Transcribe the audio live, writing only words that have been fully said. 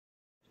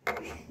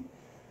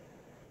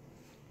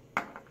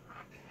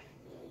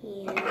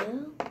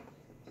you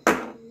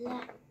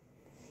like.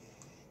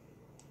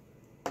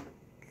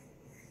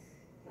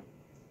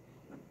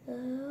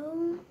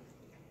 Oh.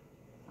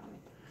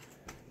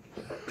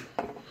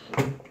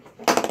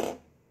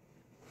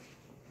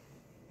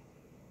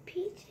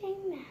 PJ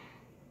Masks.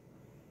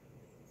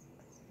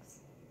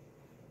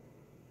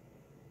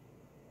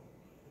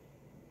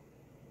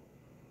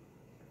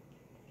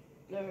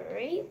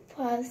 Blurry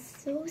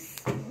puzzles.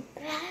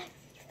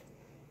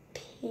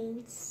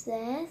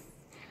 Princess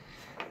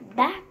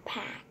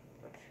backpack.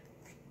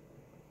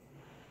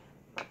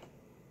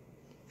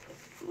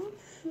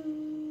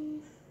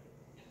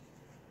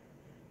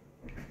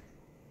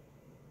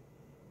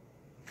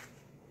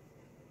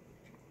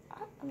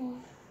 Uh-oh.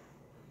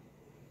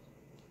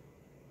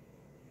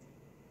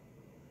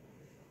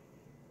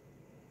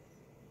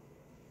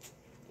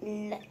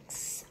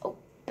 Let's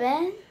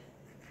open.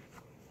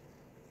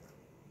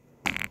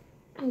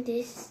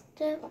 This is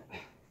the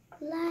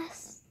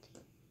last.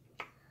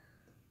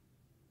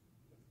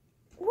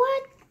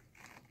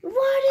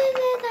 What is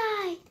it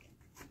like?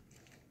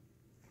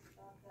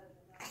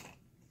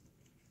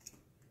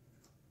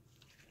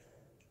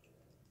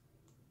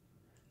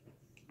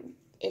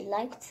 It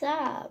lights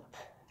up.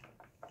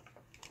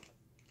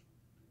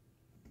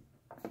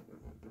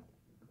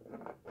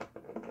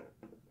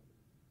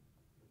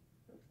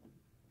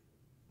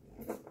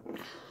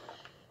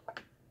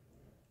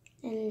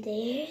 And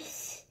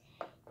there's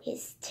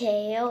his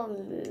tail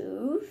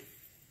moves.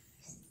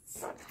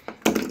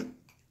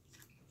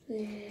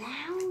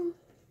 Now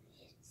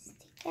it's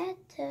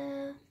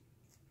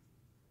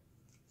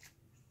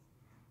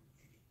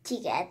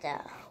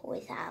together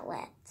with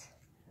outlet.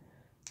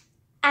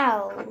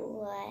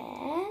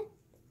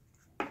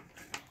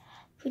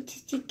 Put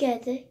it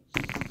together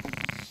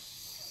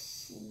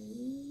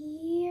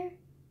here.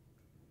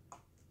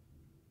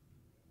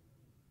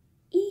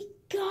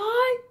 It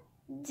got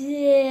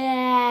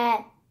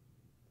that.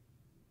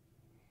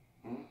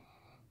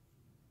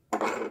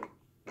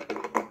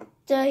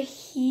 The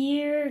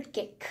hair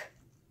kick.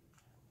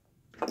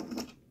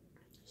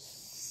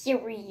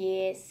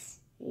 Serious.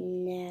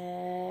 No.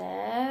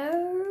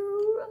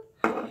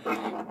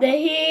 The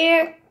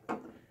hair.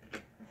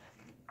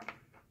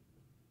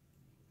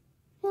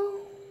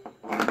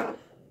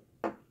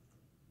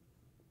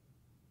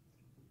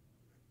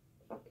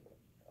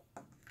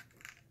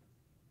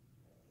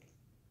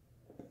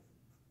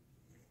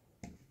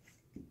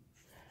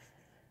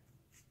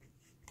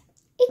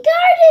 It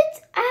got its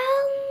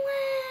outlet.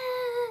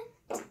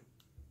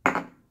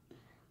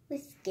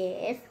 Let's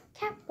give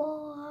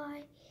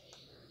Catboy.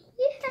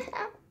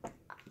 Yeah.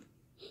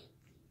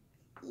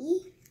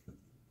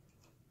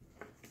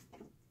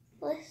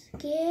 Let's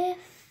give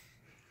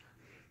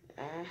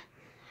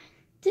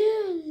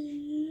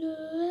Deloise.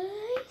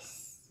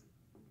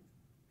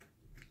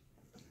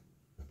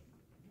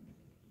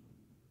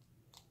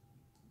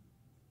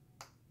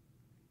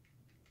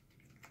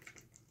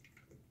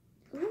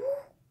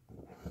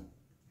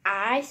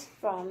 Eyes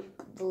from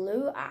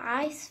blue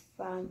eyes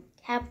from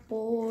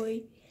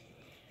Catboy.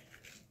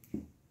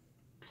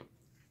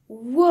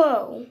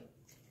 Whoa!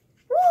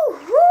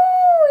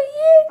 Woohoo!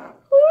 Yeah!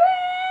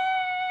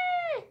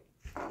 Hooray!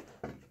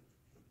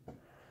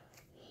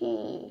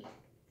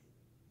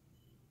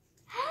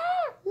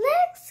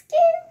 Let's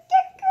give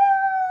Gecko.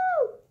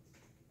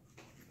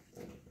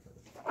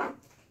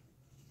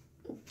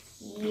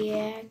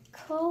 Yeah.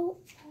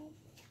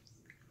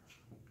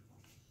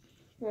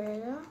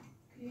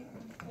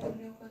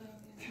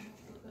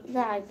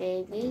 That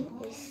baby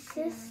is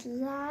just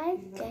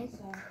like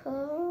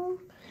Gecko,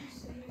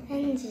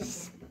 and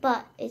this,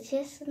 but it's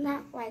just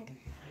not like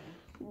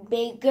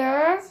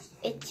bigger.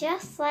 It's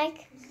just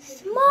like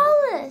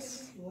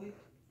smallest.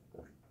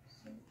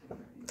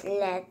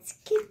 Let's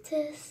get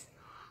this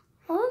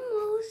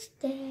almost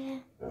there.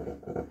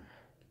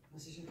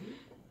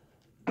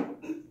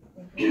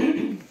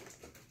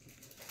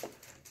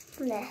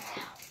 Now,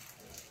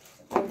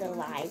 and the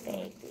live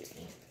baby.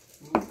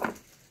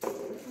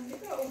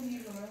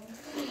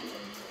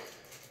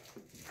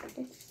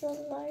 It's the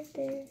live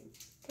baby.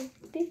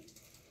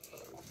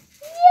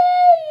 Yay!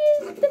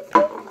 It's the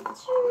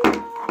picture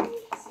right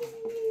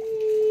here.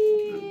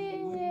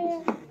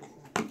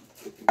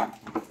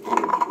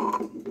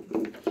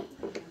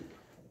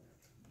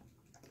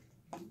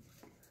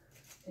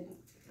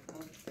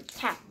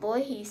 Catboy,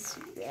 he's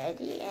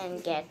ready,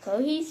 and Gecko,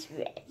 he's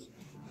ready.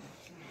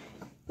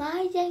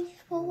 Bye, thanks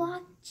for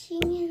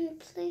watching, and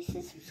please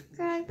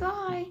subscribe.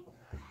 Bye.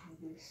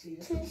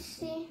 To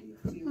see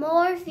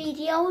more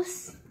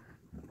videos,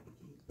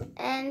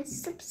 and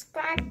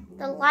subscribe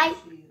the like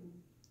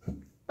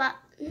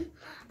button,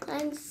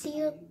 and see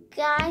you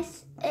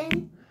guys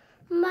in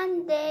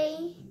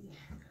Monday.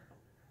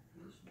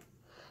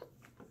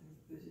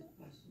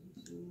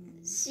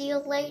 See you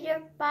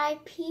later. Bye,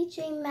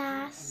 PJ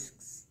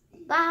Masks.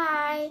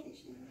 Bye.